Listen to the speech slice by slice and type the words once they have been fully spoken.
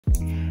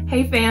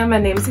Hey fam, my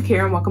name is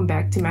Akira and welcome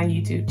back to my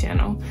YouTube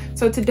channel.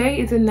 So today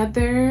is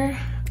another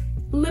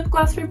lip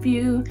gloss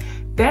review.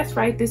 That's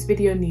right, this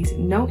video needs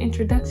no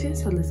introduction,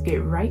 so let's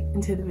get right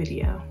into the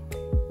video.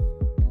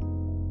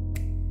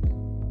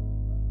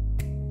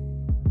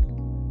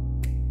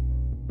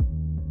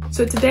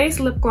 So today's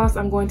lip gloss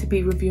I'm going to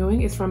be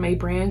reviewing is from a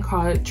brand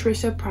called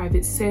Tricia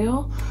Private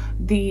Sale.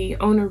 The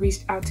owner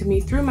reached out to me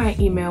through my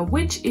email,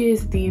 which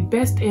is the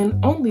best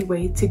and only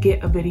way to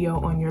get a video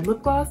on your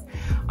lip gloss.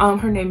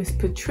 Her name is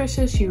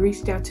Tricia. She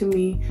reached out to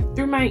me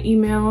through my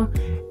email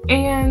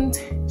and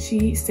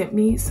she sent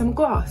me some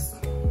gloss.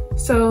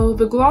 So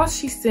the gloss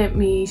she sent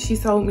me, she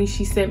told me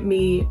she sent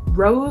me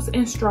rose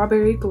and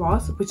strawberry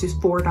gloss, which is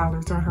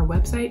 $4 on her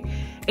website.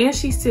 And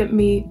she sent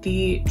me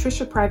the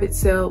Tricia Private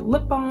Sale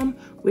lip balm,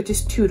 which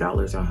is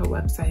 $2 on her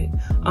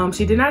website.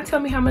 She did not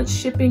tell me how much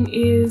shipping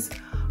is,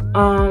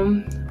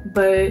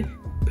 but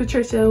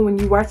Patricia, when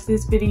you watch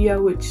this video,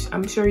 which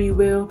I'm sure you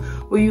will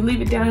you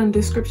leave it down in the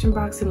description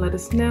box and let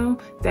us know?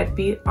 That'd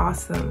be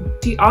awesome.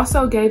 She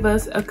also gave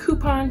us a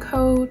coupon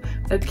code,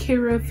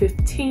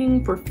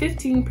 Akira15, for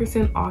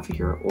 15% off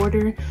your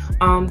order.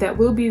 That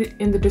will be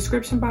in the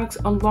description box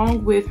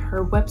along with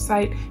her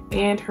website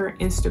and her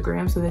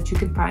Instagram so that you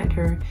can find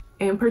her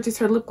and purchase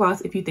her lip gloss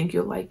if you think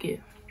you'll like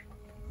it.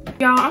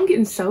 Y'all, I'm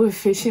getting so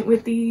efficient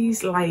with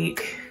these.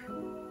 Like,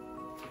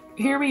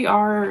 here we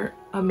are,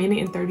 a minute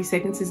and 30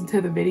 seconds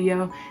into the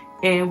video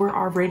and we're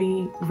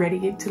already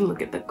ready to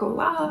look at the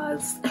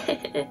gloss.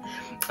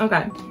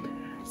 Okay,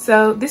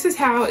 so this is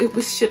how it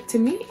was shipped to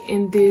me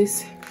in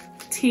this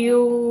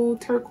teal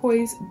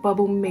turquoise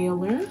bubble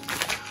mailer.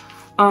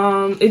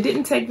 It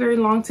didn't take very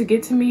long to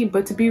get to me,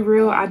 but to be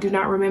real, I do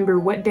not remember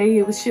what day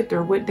it was shipped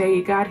or what day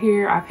it got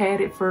here. I've had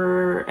it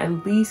for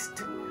at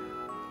least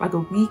like a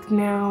week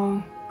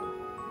now.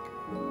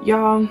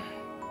 Y'all,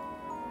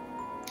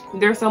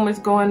 there's so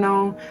much going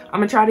on. I'm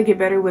gonna try to get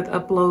better with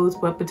uploads,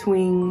 but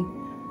between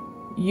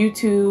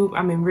YouTube,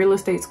 I'm in real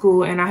estate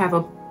school, and I have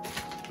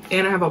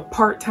a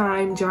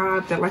part-time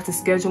job that likes to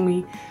schedule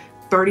me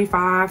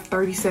 35,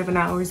 37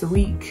 hours a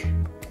week.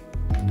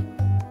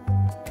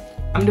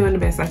 I'm doing the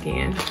best I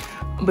can.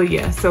 But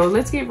yeah, so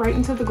let's get right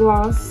into the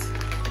gloss.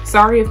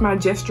 Sorry if my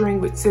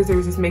gesturing with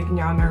scissors is making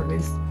y'all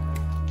nervous.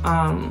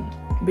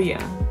 But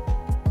yeah.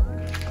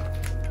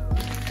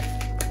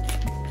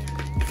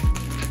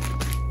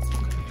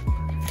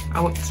 I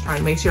was just trying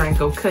to make sure I ain't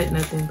go cut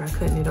nothing by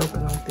cutting it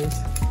open like this.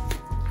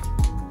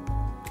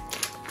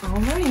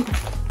 All right.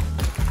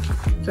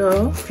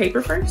 So,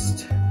 paper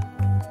first.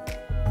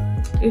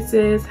 It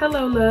says,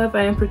 "Hello, love.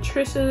 I am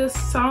Patricia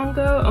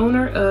Songa,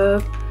 owner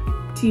of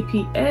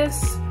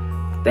TPS.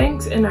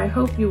 Thanks, and I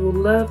hope you will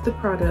love the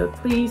product.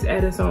 Please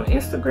add us on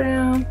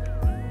Instagram,"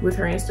 with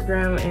her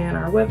Instagram and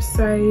our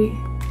website.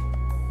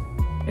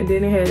 And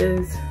then it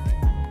has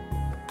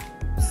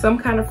some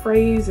kind of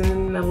phrase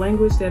in a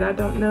language that I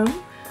don't know.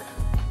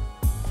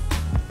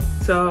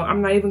 So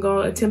I'm not even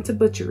gonna attempt to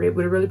butcher it,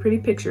 with a really pretty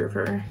picture of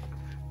her.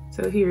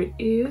 So here it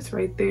is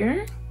right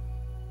there.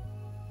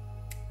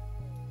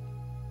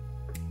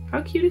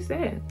 How cute is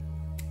that?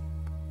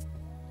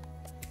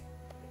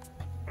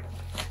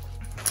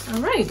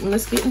 All right,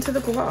 let's get into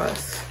the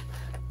gloss.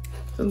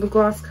 So the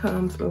gloss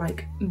comes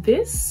like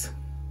this.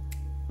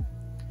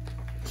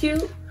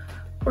 Cute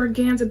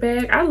organza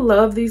bag. I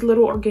love these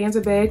little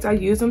organza bags. I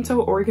use them to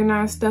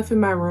organize stuff in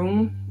my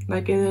room,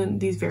 like in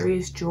these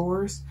various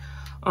drawers.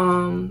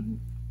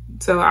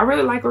 So I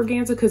really like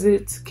organza because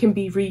it can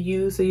be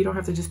reused, so you don't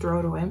have to just throw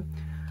it away.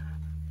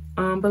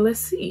 But let's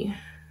see.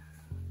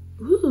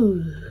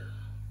 Ooh.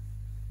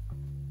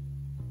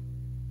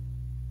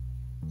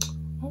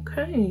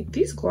 Okay,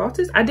 these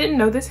glosses, I didn't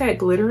know this had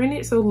glitter in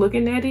it, so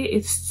looking at it,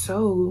 it's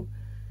so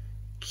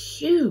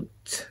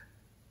cute.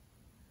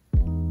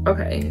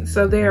 Okay,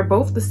 so they are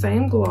both the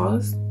same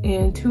gloss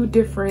in two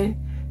different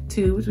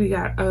tubes. We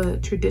got a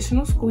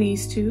traditional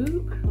squeeze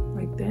tube,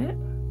 like that.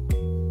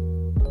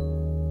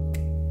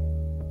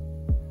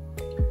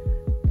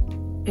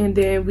 And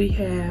then we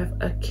have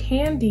a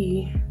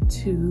candy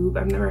tube.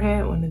 I've never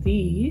had one of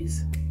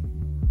these.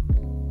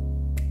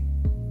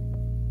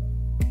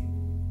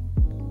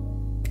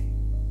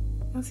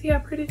 Let's see how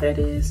pretty that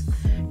is.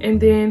 And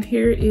then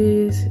here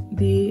is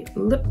the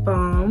lip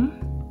balm.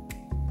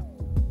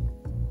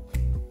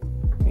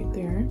 Right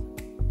there.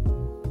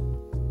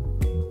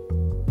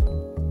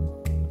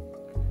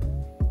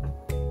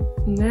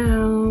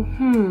 Now,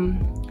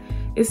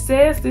 it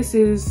says this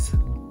is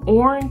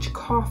orange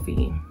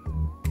coffee.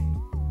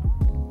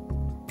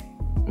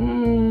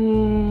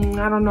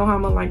 I don't know how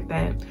I'm gonna like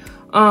that.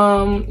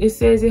 It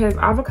says it has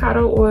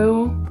avocado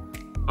oil,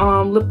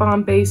 lip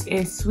balm based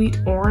in sweet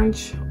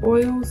orange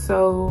oil.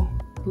 So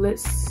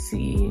let's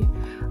see.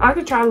 I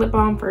could try lip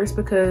balm first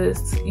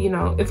because, you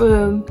know, if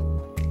a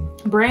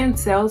brand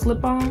sells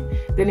lip balm,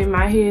 then in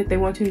my head they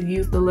want to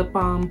use the lip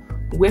balm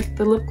with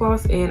the lip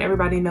gloss, and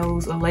everybody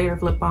knows a layer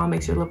of lip balm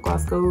makes your lip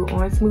gloss go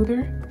on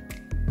smoother.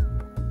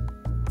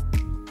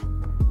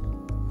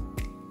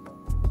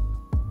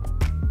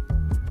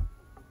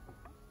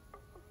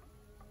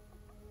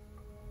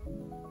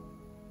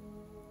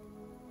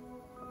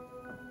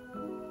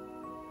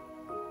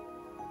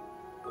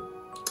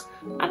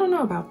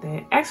 know about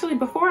that. Actually,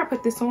 before I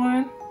put this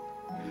on,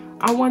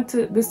 I want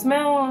to, the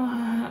smell,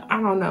 I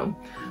don't know.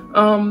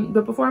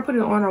 But before I put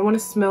it on, I want to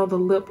smell the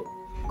lip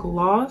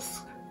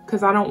gloss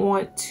because I don't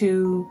want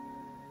to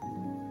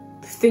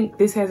think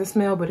this has a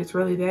smell, but it's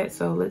really that.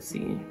 So let's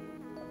see.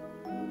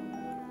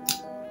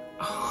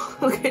 Oh,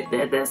 look at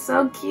that. That's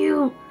so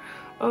cute.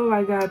 Oh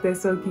my God,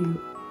 that's so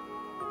cute.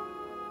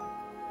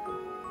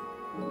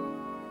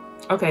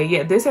 Okay,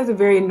 yeah, this has a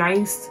very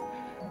nice,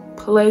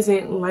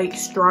 pleasant, light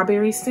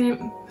strawberry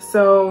scent.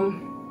 So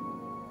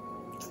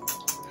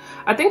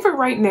I think for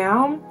right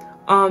now,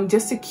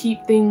 just to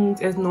keep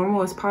things as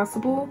normal as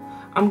possible,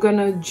 I'm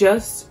gonna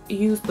just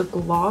use the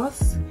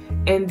gloss,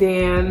 and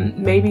then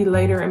maybe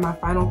later in my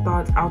final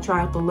thoughts, I'll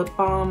try out the lip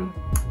balm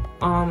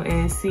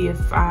and see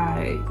if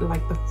I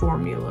like the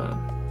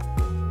formula.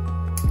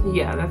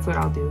 Yeah, that's what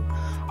I'll do.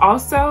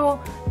 Also,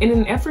 in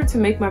an effort to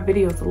make my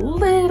videos a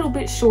little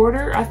bit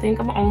shorter, I think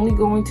I'm only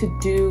going to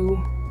do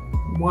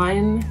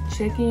one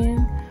check-in,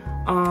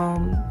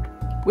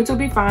 which will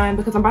be fine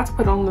because I'm about to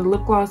put on the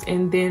lip gloss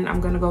and then I'm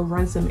gonna go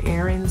run some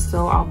errands.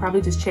 So I'll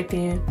probably just check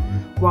in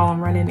while I'm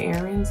running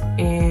errands.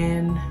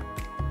 And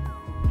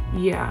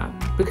yeah,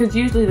 because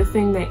usually the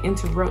thing that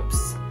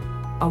interrupts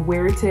a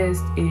wear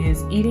test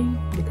is eating,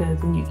 because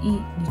when you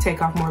eat, you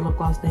take off more lip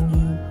gloss than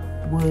you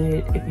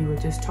would if you were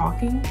just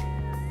talking.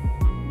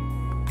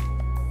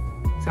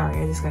 Sorry,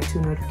 I just got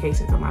 2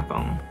 notifications on my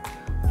phone.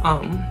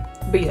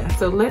 But yeah,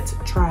 so let's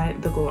try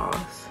the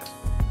gloss.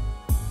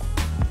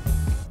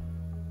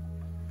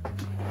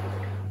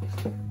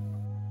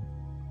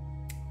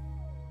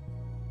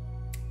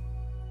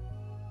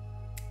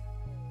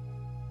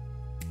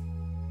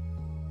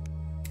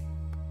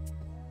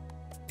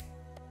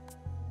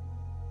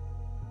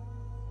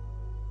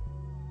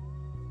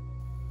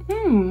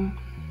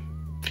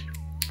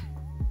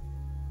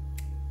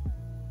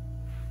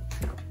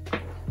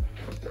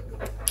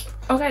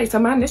 Okay, so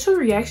my initial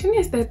reaction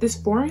is that this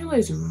formula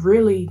is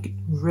really,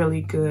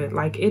 really good.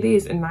 Like, it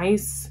is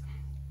nice.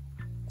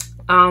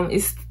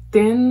 It's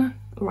thin.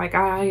 Like,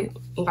 I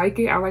like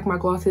it. I like my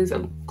glosses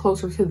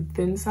closer to the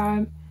thin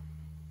side.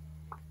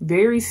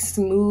 Very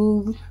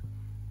smooth.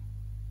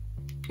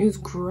 It's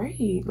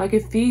great. Like,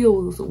 it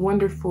feels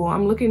wonderful.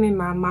 I'm looking at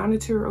my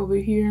monitor over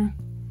here.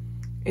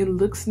 It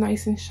looks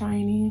nice and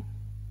shiny.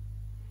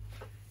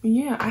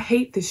 Yeah, I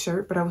hate this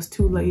shirt, but I was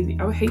too lazy.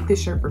 I would hate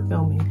this shirt for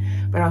filming,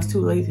 but I was too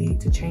lazy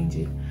to change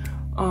it.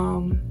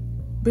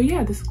 But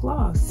yeah, this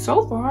gloss,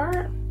 so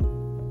far,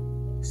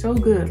 so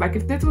good. Like,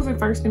 if this was a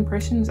first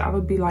impressions, I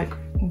would be like,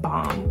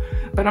 bomb.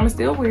 But I'm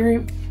still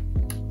wear it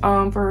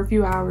for a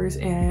few hours,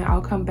 and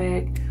I'll come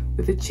back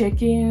with a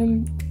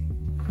check-in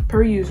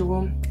per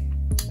usual.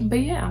 But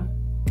yeah,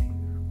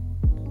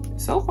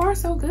 so far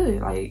so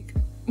good. Like,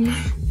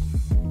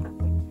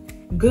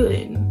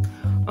 good.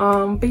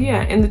 But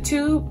yeah, and the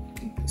tube,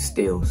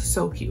 still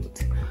so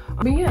cute.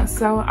 But yeah,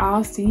 so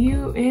I'll see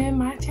you in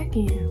my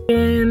check-in.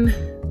 In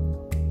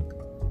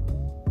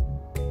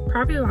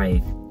probably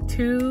like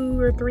 2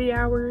 or 3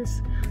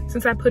 hours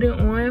since I put it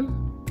on,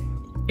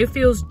 it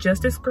feels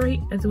just as great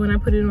as when I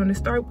put it on to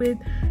start with.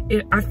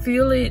 I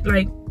feel it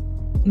like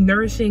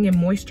nourishing and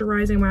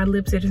moisturizing my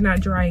lips. It is not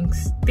drying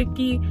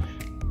sticky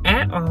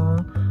at all.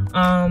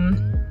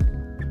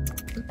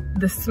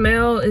 The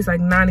smell is like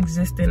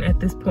non-existent at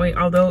this point,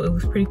 although it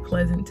was pretty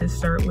pleasant to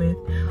start with.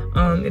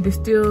 It is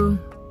still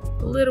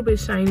a little bit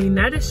shiny,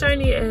 not as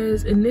shiny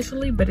as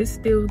initially, but it's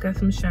still got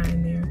some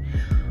shine there.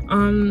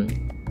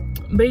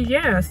 But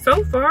yeah,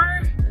 so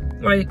far,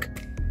 like,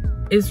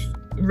 it's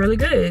really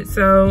good.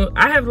 So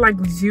I have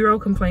like 0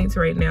 complaints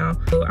right now.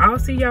 So I'll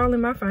see y'all in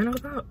my final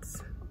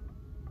thoughts.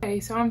 Okay,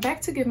 so I'm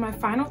back to give my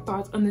final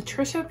thoughts on the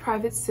Tricia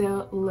Private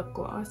Sale lip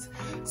gloss.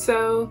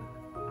 So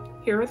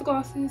here are the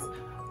glosses.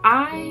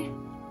 I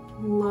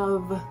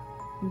love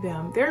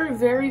them. There are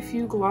very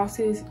few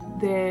glosses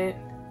that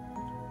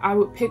I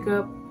would pick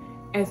up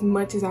as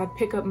much as I'd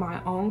pick up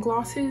my own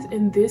glosses,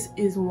 and this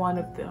is one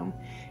of them.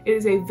 It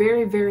is a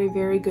very, very,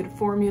 very good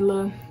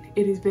formula.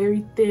 It is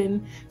very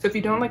thin. So if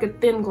you don't like a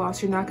thin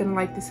gloss, you're not gonna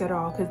like this at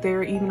all, because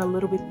they're even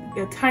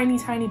a tiny,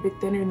 tiny bit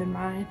thinner than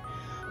mine.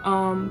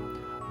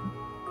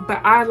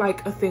 But I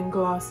like a thin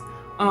gloss.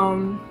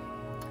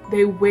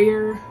 They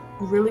wear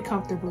really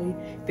comfortably.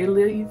 They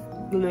leave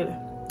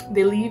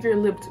your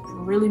lips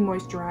really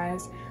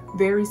moisturized,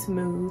 very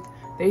smooth.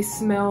 They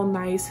smell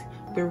nice.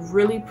 They're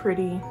really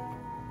pretty.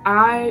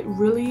 I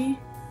really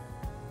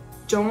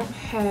don't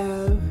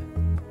have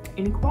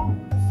any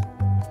qualms.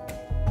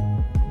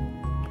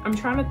 I'm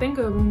trying to think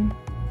of them.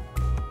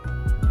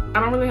 I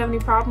don't really have any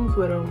problems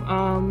with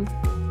them.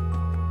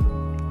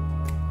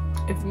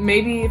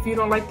 If you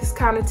don't like this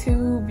kind of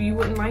tube, you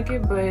wouldn't like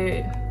it,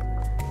 but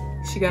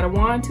she got a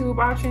wand tube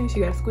option, she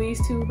got a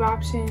squeeze tube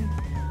option.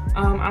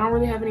 I don't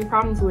really have any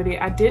problems with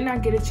it. I did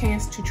not get a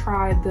chance to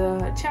try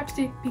the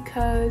chapstick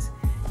because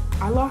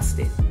I lost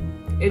it.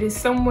 It is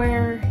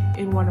somewhere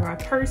in one of my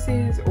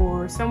purses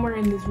or somewhere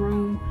in this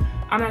room.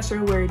 I'm not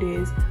sure where it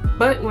is,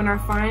 but when I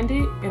find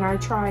it and I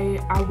try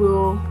it, I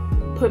will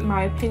put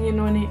my opinion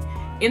on it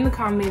in the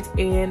comments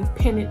and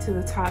pin it to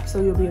the top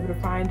so you'll be able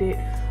to find it.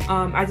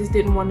 I just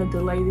didn't want to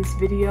delay this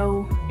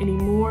video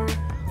anymore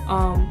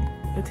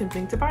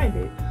attempting to find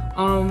it.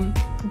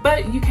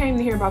 But you came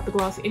to hear about the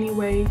gloss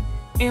anyway,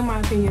 and my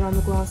opinion on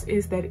the gloss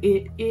is that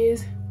it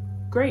is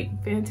great,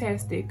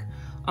 fantastic.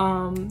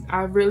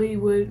 I really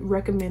would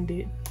recommend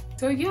it.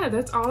 So yeah,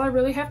 that's all I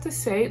really have to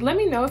say. Let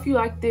me know if you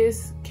like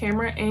this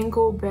camera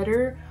angle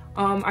better.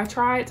 I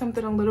tried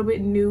something a little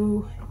bit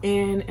new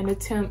in an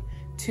attempt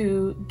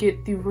to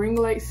get the ring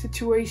light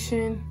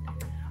situation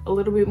a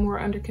little bit more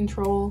under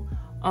control.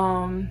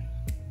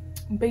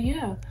 But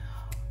yeah,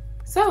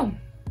 so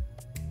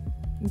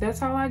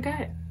that's all I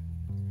got.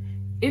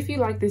 If you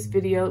like this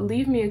video,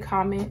 leave me a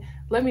comment.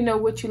 Let me know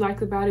what you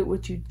liked about it,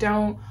 what you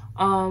don't.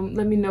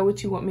 Let me know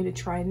what you want me to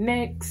try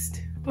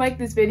next. Like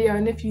this video,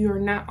 and if you are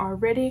not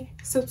already,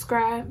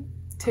 subscribe.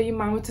 Tell your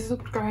mama to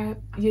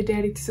subscribe, your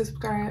daddy to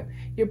subscribe,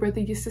 your brother,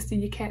 your sister,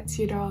 your cats,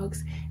 your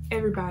dogs,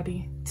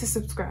 everybody to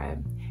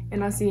subscribe.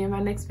 And I'll see you in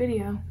my next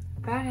video.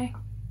 Bye.